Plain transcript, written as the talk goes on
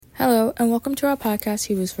Hello, and welcome to our podcast,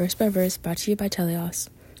 Hebrews Verse by Verse, brought to you by Teleos.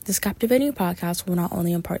 This captivating podcast will not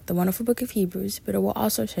only impart the wonderful book of Hebrews, but it will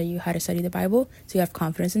also show you how to study the Bible so you have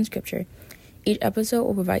confidence in Scripture. Each episode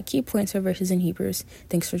will provide key points for verses in Hebrews.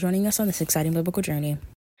 Thanks for joining us on this exciting biblical journey.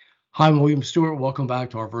 Hi, I'm William Stewart. Welcome back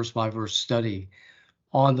to our verse by verse study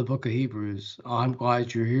on the book of Hebrews. I'm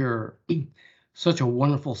glad you're here. Such a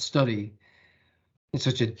wonderful study. It's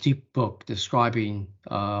such a deep book describing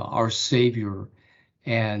our Savior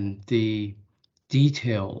and the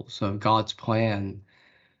details of God's plan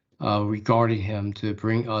regarding him to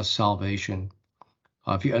bring us salvation.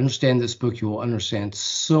 If you understand this book, you will understand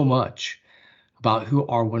so much about who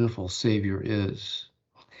our wonderful Savior is.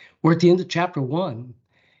 We're at the end of chapter 1,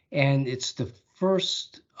 and it's the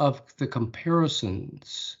first of the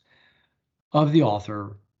comparisons of the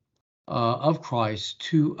author of Christ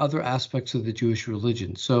to other aspects of the Jewish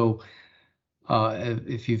religion. So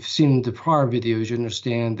if you've seen the prior videos, you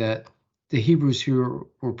understand that the Hebrews here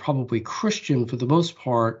were probably Christian for the most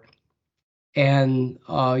part, and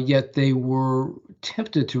yet they were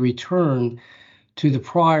tempted to return to the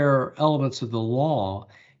prior elements of the law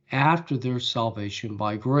after their salvation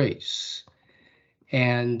by grace.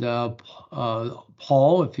 And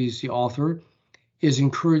Paul, if he's the author, is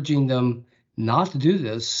encouraging them not to do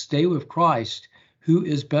this. Stay with Christ, who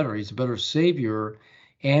is better. He's a better Savior,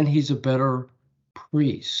 and he's a better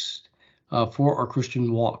priest for our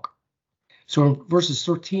Christian walk. So in verses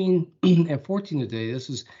 13 and 14 today, this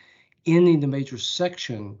is ending the major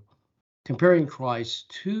section, comparing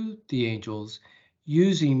Christ to the angels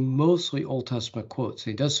using mostly Old Testament quotes.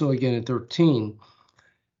 He does so again in 13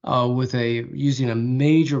 using a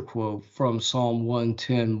major quote from Psalm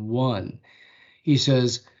 110:1. He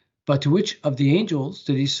says, "But to which of the angels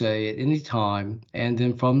did he say at any time?" And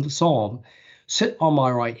then from the psalm, "Sit on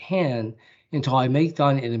my right hand until I make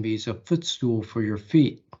thine enemies a footstool for your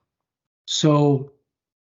feet." So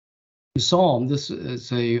the psalm, this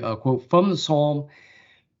is a quote from the psalm,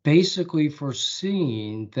 basically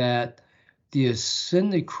foreseeing that the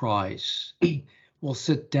ascended Christ will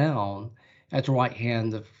sit down at the right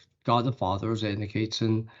hand of God the Father, as it indicates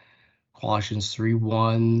in Colossians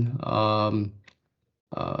 3:1,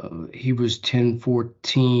 Hebrews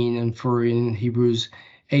 10:14, inferring Hebrews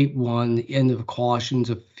 8:1, the end of Colossians,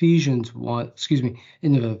 end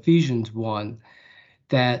of Ephesians 1,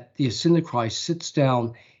 that the ascended Christ sits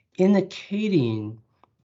down, indicating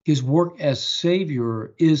his work as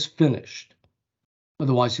Savior is finished.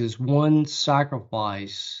 Otherwise, his one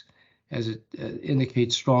sacrifice, as it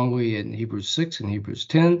indicates strongly in Hebrews 6 and Hebrews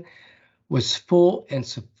 10, was full and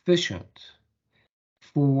sufficient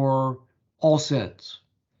for all sins.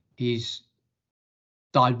 He's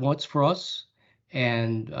died once for us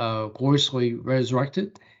and gloriously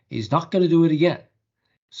resurrected. He's not going to do it again.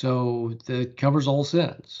 So that covers all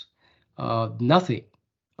sins. Nothing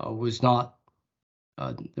there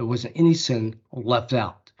wasn't any sin left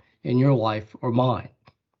out in your life or mine.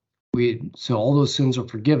 So all those sins are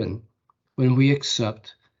forgiven when we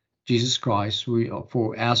accept Jesus Christ. We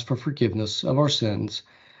ask for forgiveness of our sins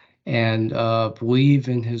and believe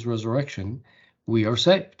in his resurrection. We are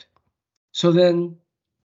saved. So then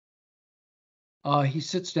he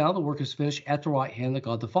sits down, the work is finished, at the right hand of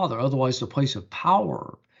God the Father. Otherwise, the place of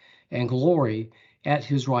power and glory at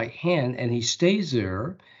his right hand, and he stays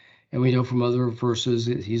there. And we know from other verses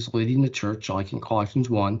that he's leading the church, like in Colossians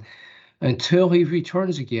 1, until he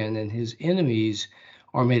returns again and his enemies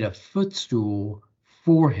are made a footstool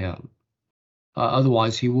for him.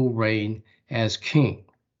 Otherwise, he will reign as king.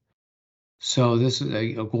 So this is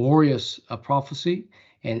a glorious prophecy,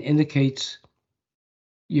 and indicates,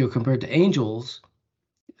 compared to angels,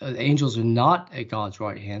 angels are not at God's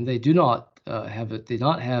right hand. They do not have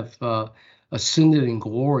ascended in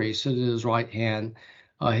glory, sit at his right hand.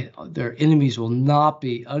 Their enemies will not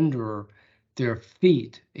be under their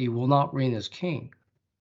feet. He will not reign as king.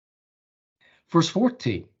 Verse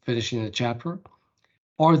 14, finishing the chapter,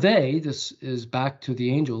 "Are they," this is back to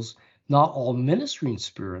the angels, "not all ministering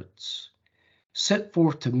spirits set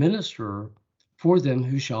forth to minister for them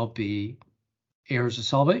who shall be heirs of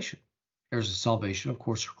salvation?" Heirs of salvation, of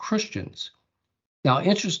course, are Christians. Now,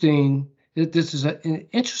 interesting, this is an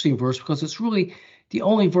interesting verse because it's really the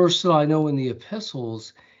only verse that I know in the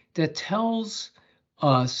epistles that tells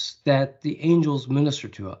us that the angels minister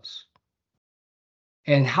to us.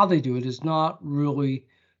 And how they do it is not really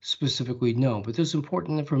specifically known, but there's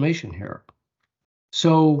important information here.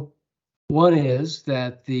 So one is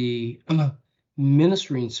that the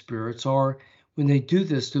ministering spirits are, when they do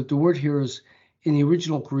this, the word here is, in the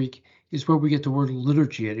original Greek, is where we get the word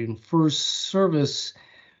liturgy. It infers service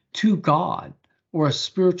to God or a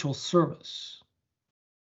spiritual service.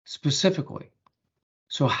 specifically.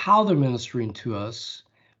 So how they're ministering to us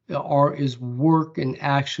is work and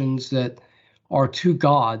actions that are to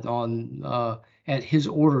God on at his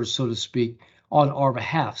orders, so to speak, on our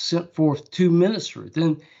behalf, sent forth to minister.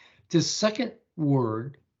 Then the second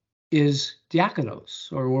word is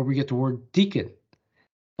diakonos, or where we get the word deacon.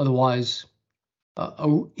 Otherwise,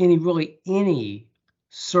 any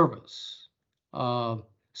service,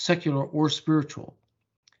 secular or spiritual.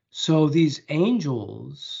 So these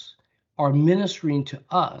angels are ministering to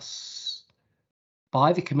us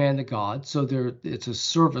by the command of God. So it's a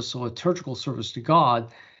service, a liturgical service to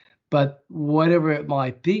God, but whatever it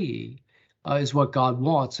might be is what God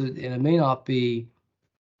wants, and it may not be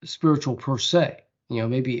spiritual per se.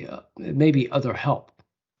 Maybe other help.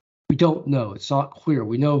 We don't know. It's not clear.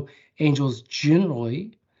 We know angels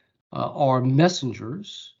generally are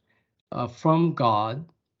messengers from God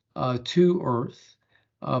to earth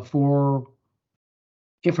for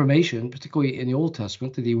information, particularly in the Old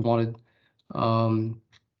Testament, that he wanted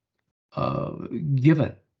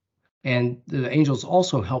given. And the angels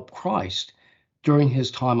also helped Christ during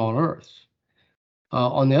his time on earth.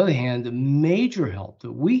 On the other hand, the major help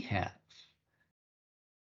that we have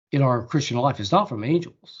in our Christian life is not from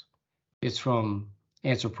angels. It's from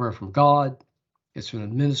answered prayer from God. It's from the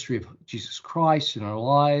ministry of Jesus Christ in our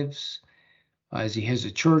lives as he has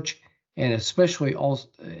a church, and especially, and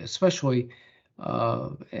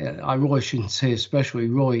I really shouldn't say especially,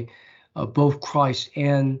 really, both Christ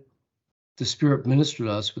and the Spirit minister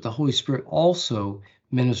to us, but the Holy Spirit also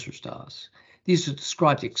ministers to us. These are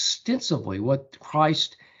described extensively, what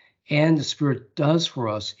Christ and the Spirit does for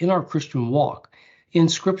us in our Christian walk in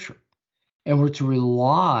Scripture. And we're to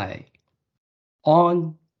rely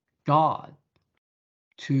on God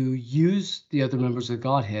to use the other members of the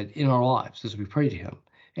Godhead in our lives as we pray to him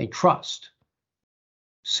and trust.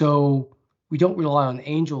 So we don't rely on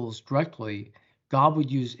angels directly. God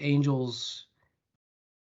would use angels,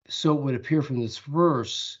 so it would appear from this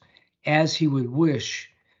verse, as he would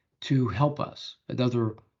wish to help us.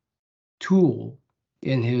 Another tool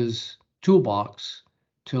in his toolbox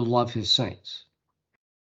to love his saints.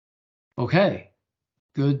 Okay,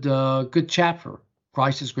 good chapter.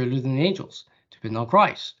 Christ is greater than the angels. Depend on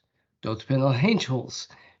Christ. Don't depend on angels.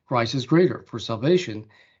 Christ is greater for salvation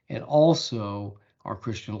and also our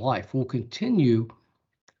Christian life. We'll continue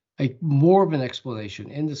more of an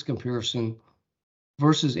explanation in this comparison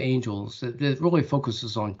versus angels that really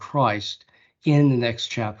focuses on Christ in the next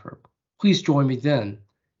chapter. Please join me then.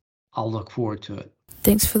 I'll look forward to it.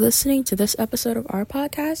 Thanks for listening to this episode of our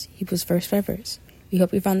podcast, Hebrews Verse by Verse. We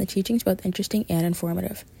hope you found the teachings both interesting and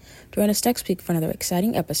informative. Join us next week for another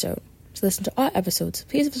exciting episode. To listen to all episodes,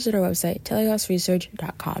 please visit our website,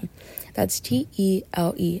 teleosresearch.com. That's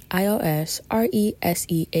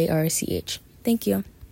TELEIOSRESEARCH. Thank you.